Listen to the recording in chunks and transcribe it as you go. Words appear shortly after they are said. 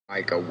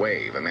like a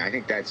wave. I mean, I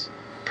think that's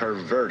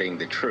perverting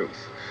the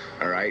truth.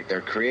 All right, they're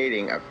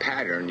creating a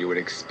pattern you would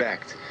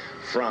expect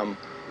from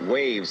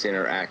waves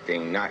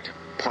interacting, not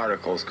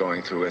particles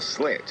going through a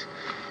slit,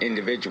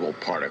 individual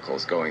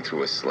particles going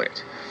through a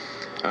slit.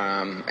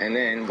 And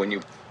then when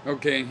you...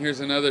 Okay,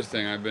 here's another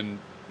thing I've been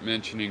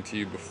mentioning to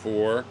you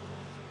before.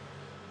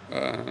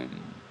 The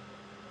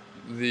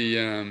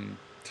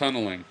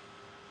tunneling.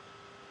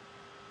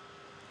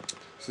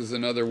 This is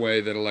another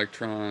way that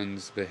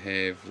electrons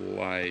behave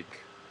like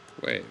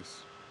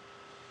waves.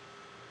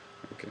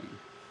 Okay.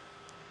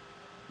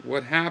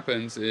 What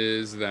happens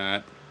is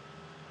that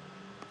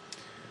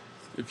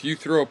if you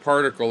throw a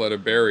particle at a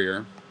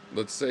barrier,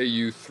 let's say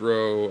you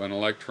throw an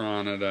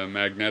electron at a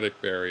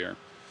magnetic barrier,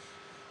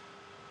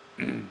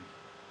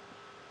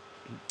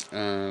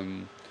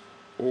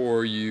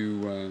 or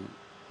you,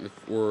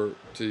 or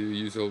to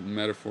use a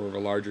metaphor of a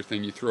larger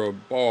thing, you throw a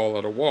ball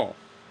at a wall.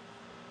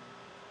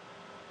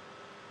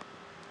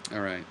 All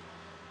right.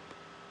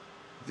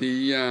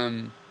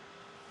 There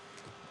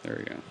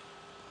we go.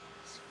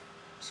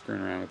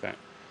 Screwing around with that.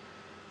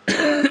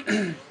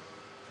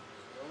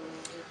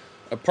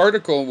 A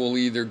particle will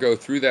either go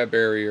through that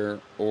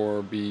barrier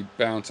or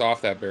bounce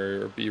off that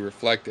barrier or be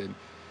reflected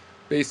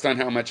based on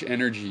how much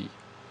energy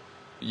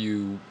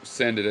you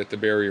send it at the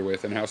barrier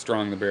with and how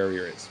strong the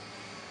barrier is.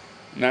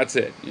 And that's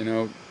it. You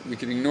know, we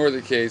can ignore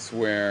the case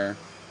where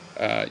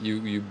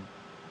you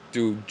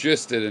do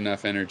just at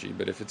enough energy,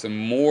 but if it's a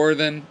more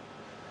than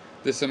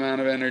this amount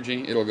of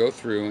energy, it'll go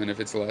through, and if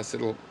it's less,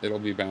 it'll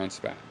be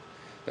bounced back.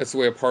 That's the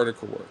way a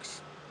particle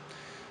works.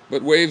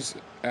 But waves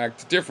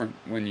act different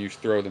when you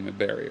throw them at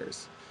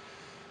barriers.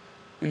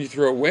 When you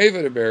throw a wave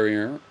at a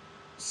barrier,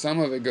 some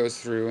of it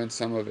goes through and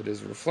some of it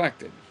is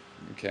reflected.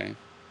 Okay?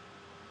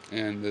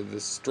 And the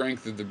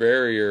strength of the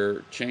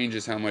barrier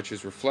changes how much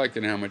is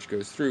reflected and how much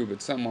goes through,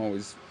 but some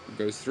always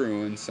goes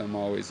through and some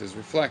always is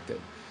reflected.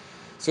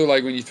 So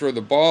like when you throw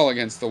the ball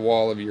against the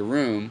wall of your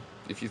room,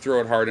 if you throw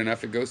it hard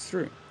enough, it goes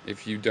through.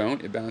 If you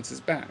don't, it bounces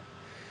back.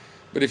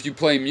 But if you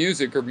play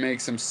music or make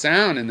some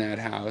sound in that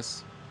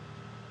house,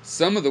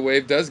 some of the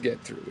wave does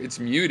get through. It's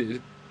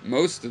muted.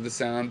 Most of the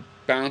sound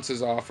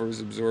bounces off or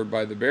is absorbed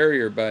by the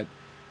barrier, but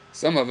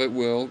some of it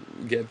will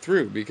get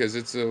through because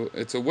it's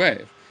a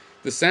wave.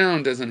 The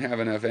sound doesn't have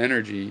enough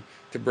energy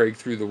to break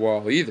through the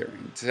wall either.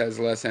 It has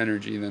less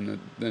energy than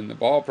the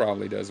ball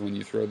probably does when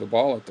you throw the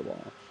ball at the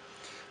wall.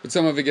 But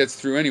some of it gets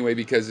through anyway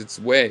because it's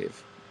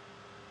wave.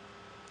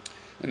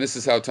 And this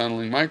is how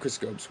tunneling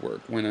microscopes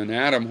work. When an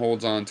atom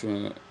holds on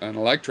to an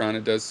electron,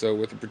 it does so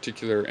with a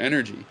particular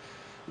energy.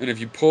 And if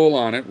you pull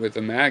on it with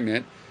a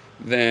magnet,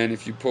 then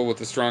if you pull with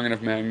a strong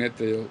enough magnet,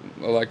 the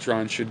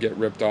electron should get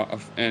ripped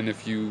off. And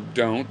if you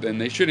don't, then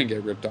they shouldn't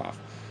get ripped off.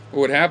 But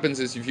what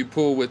happens is if you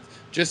pull with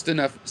just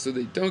enough so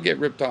they don't get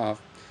ripped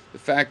off, the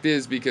fact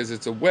is because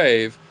it's a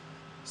wave,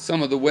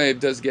 some of the wave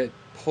does get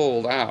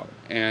pulled out.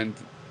 And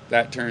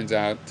that turns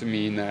out to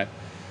mean that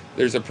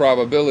there's a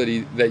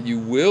probability that you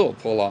will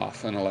pull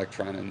off an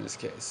electron in this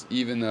case,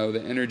 even though the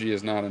energy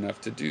is not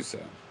enough to do so.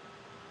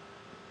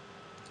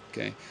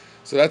 Okay,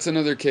 so that's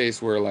another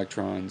case where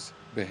electrons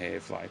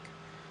behave like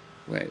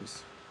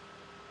waves.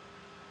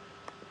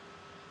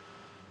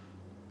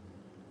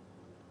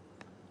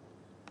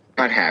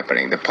 Not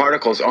happening. The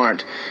particles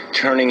aren't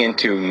turning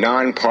into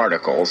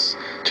non-particles,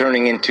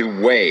 turning into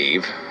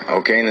wave,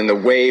 okay, and then the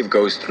wave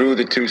goes through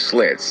the two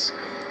slits.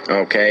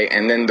 Okay,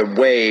 and then the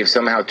wave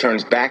somehow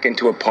turns back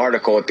into a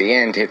particle at the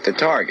end to hit the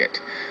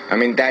target. I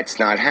mean, that's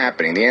not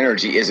happening. The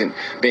energy isn't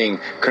being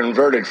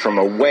converted from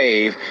a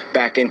wave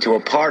back into a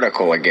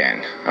particle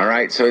again. All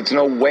right, so it's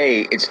no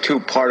way it's two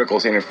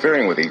particles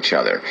interfering with each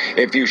other.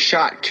 If you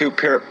shot two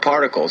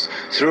particles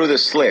through the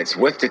slits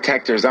with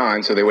detectors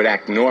on, so they would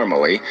act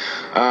normally,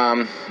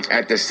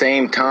 at the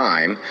same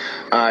time,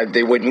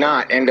 they would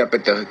not end up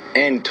at the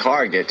end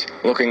target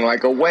looking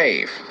like a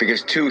wave,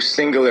 because two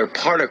singular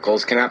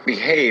particles cannot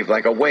behave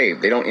like a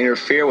wave. They don't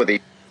interfere with each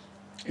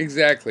other.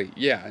 Exactly,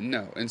 yeah,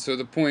 no. And so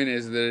the point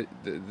is that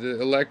the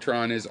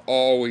electron is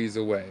always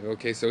a wave.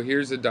 Okay, so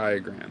here's a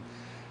diagram.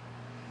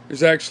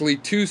 There's actually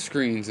two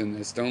screens in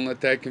this. Don't let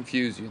that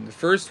confuse you. In the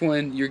first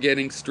one, you're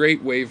getting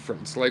straight wave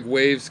fronts, like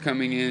waves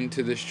coming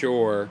into the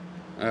shore,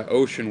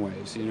 ocean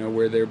waves, you know,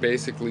 where they're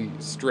basically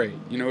straight.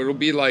 You know, it'll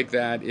be like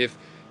that if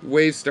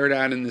waves start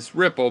out in this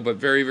ripple, but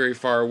very, very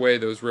far away,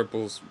 those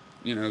ripples,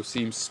 you know,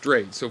 seem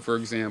straight. So, for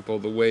example,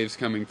 the waves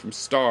coming from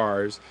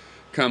stars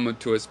come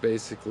to us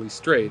basically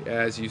straight,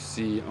 as you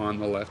see on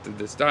the left of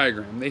this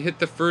diagram. They hit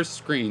the first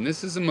screen.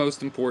 This is the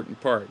most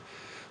important part.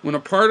 When a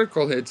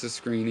particle hits a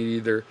screen, it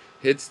either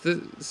hits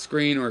the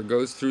screen or it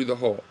goes through the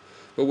hole.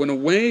 But when a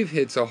wave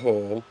hits a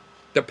hole,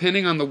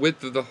 depending on the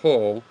width of the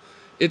hole,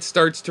 it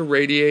starts to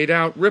radiate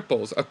out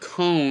ripples, a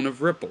cone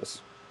of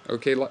ripples,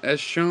 okay, as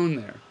shown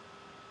there.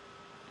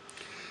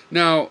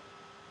 Now,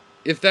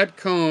 if that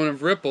cone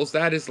of ripples,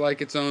 that is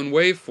like its own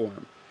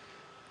waveform.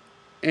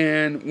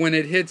 And when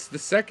it hits the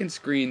second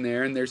screen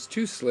there, and there's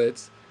two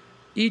slits,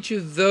 each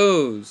of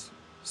those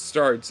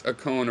starts a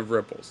cone of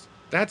ripples.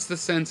 That's the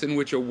sense in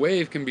which a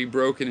wave can be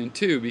broken in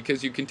two,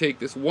 because you can take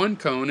this one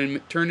cone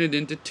and turn it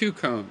into two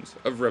cones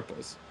of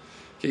ripples.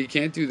 Okay, you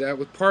can't do that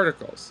with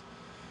particles.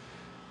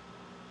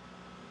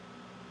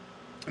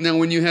 Now,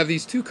 when you have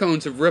these two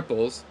cones of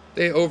ripples,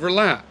 they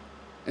overlap,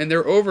 and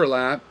their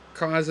overlap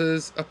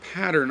causes a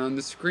pattern on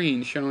the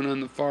screen shown on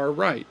the far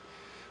right,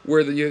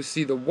 where you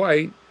see the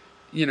white,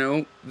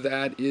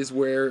 that is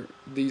where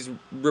these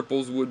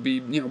ripples would be,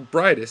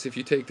 brightest if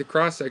you take the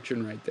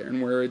cross-section right there,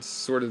 and where it's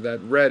sort of that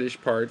reddish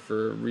part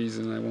for a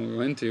reason I won't go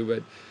into,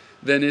 but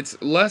then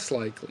it's less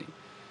likely.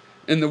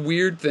 And the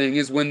weird thing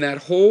is, when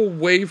that whole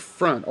wave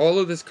front, all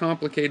of this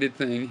complicated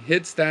thing,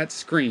 hits that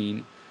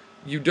screen,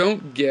 you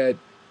don't get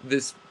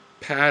this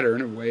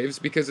pattern of waves,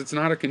 because it's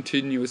not a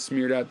continuous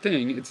smeared out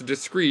thing, it's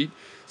discrete,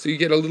 so you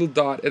get a little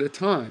dot at a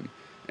time.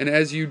 And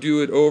as you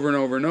do it over and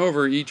over and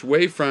over, each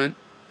wavefront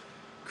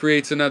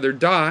creates another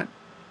dot,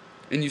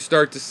 and you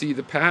start to see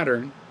the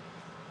pattern,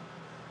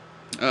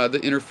 the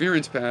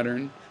interference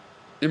pattern,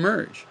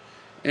 emerge.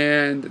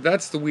 And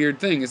that's the weird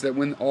thing, is that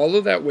when all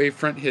of that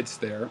wavefront hits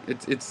there,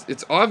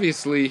 it's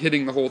obviously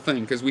hitting the whole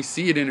thing, because we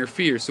see it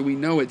interfere, so we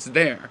know it's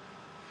there.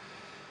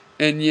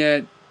 And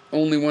yet,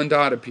 only one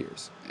dot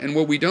appears. And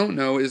what we don't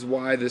know is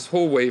why this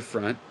whole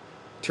wavefront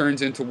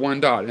turns into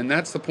one dot. And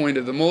that's the point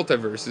of the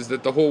multiverse, is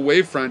that the whole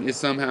wavefront is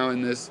somehow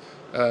in this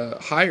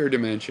higher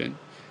dimension,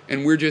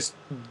 and we're just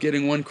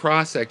getting one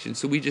cross-section,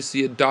 so we just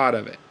see a dot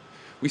of it.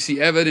 We see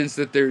evidence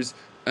that there's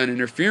an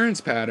interference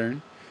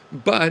pattern,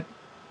 but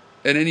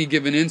at any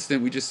given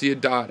instant, we just see a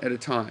dot at a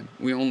time.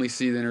 We only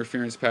see the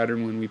interference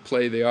pattern when we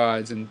play the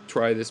odds and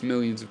try this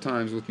millions of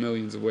times with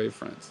millions of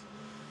wavefronts.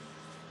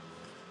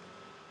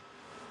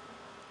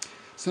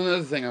 So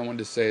another thing I wanted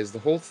to say is the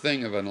whole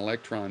thing of an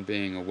electron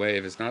being a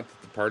wave is not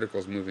that the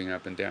particle's moving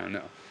up and down,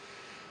 no.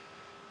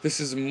 This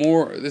is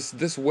more,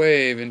 this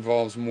wave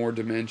involves more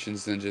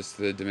dimensions than just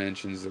the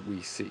dimensions that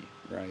we see,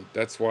 right?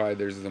 That's why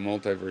there's the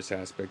multiverse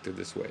aspect of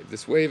this wave.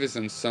 This wave is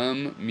in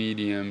some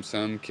medium,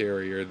 some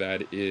carrier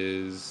that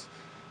is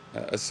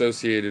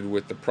associated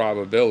with the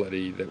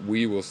probability that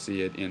we will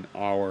see it in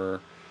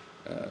our,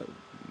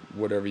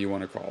 whatever you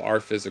want to call, our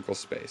physical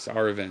space,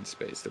 our event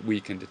space that we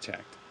can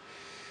detect.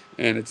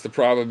 And it's the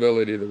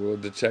probability that we'll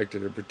detect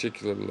at a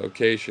particular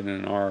location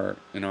in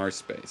our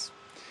space.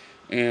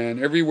 And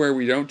everywhere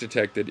we don't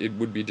detect it, it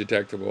would be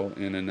detectable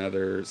in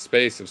another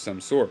space of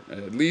some sort,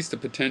 at least a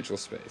potential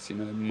space. It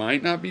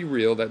might not be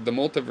real. That the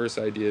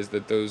multiverse idea is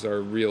that those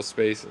are real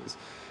spaces.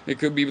 It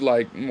could be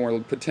like more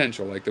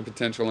potential, like the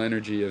potential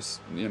energy of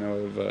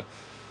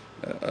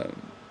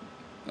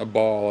a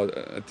ball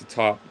at the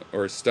top,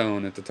 or a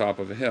stone at the top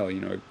of a hill.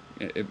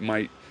 It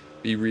might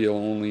be real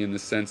only in the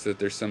sense that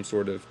there's some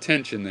sort of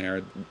tension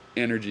there,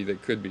 energy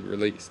that could be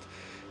released.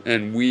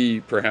 And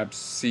we perhaps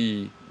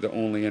see the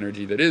only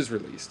energy that is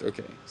released.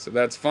 Okay, so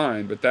that's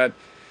fine, but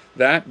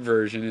that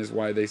version is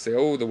why they say,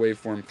 oh, the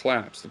waveform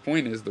collapsed. The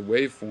point is, the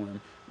waveform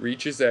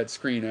reaches that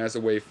screen as a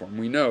waveform.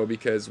 We know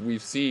because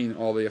we've seen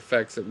all the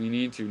effects that we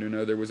need to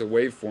know there was a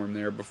waveform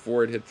there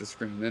before it hit the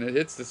screen. Then it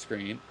hits the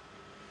screen,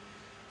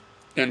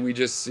 and we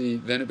just see,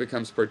 then it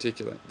becomes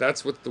particulate.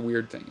 That's what the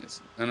weird thing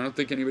is. I don't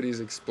think anybody's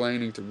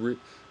explaining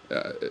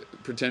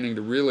pretending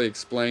to really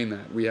explain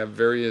that. We have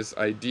various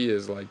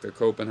ideas like the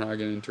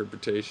Copenhagen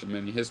interpretation,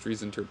 many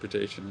histories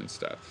interpretation and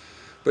stuff.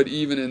 But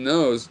even in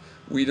those,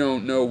 we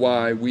don't know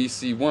why we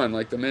see one.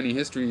 Like the many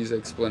histories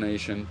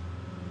explanation,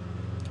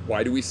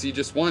 why do we see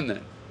just one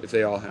then, if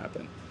they all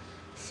happen?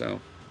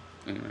 So,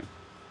 anyway.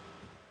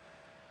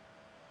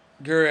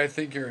 Gary, I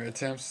think your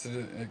attempts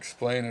to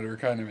explain it are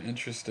kind of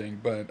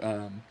interesting, but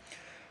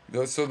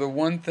so the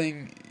one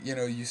thing,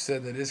 you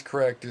said that is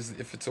correct is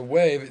if it's a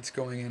wave, it's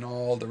going in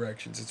all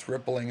directions. It's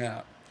rippling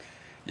out.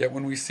 Yet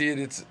when we see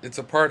it, it's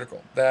a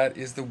particle. That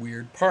is the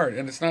weird part.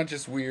 And it's not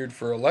just weird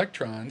for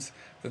electrons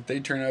that they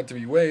turn out to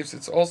be waves.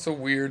 It's also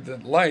weird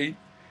that light,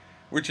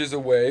 which is a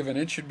wave, and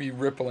it should be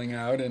rippling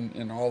out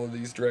in all of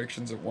these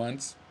directions at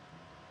once,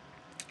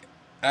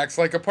 acts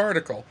like a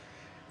particle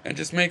and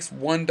just makes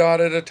one dot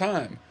at a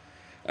time.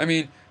 I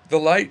mean, the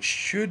light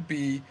should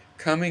be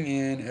coming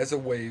in as a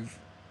wave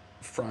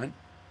front,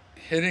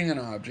 hitting an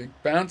object,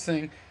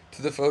 bouncing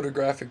to the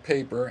photographic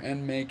paper,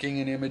 and making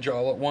an image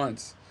all at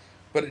once.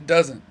 But it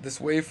doesn't. This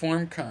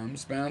waveform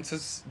comes,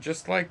 bounces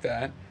just like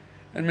that,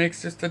 and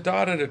makes just a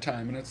dot at a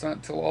time. And it's not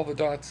until all the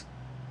dots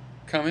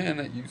come in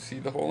that you see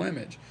the whole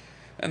image.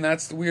 And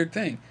that's the weird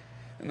thing.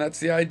 And that's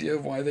the idea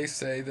of why they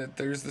say that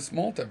there's this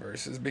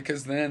multiverse, is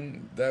because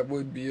then that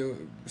would be a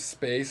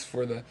space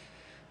for the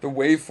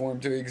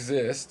waveform to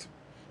exist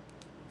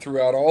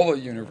throughout all the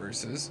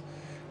universes,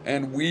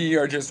 and we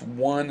are just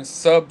one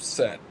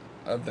subset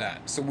of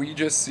that. So we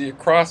just see a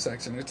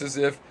cross-section. It's as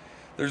if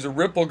there's a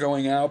ripple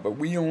going out, but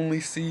we only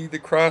see the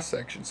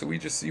cross-section. So we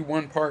just see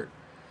one part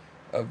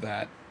of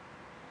that,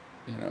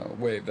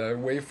 wave. The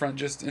wavefront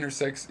just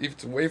intersects. If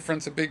the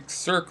wavefront's a big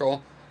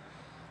circle,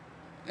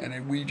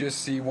 and we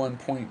just see one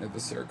point of the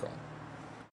circle.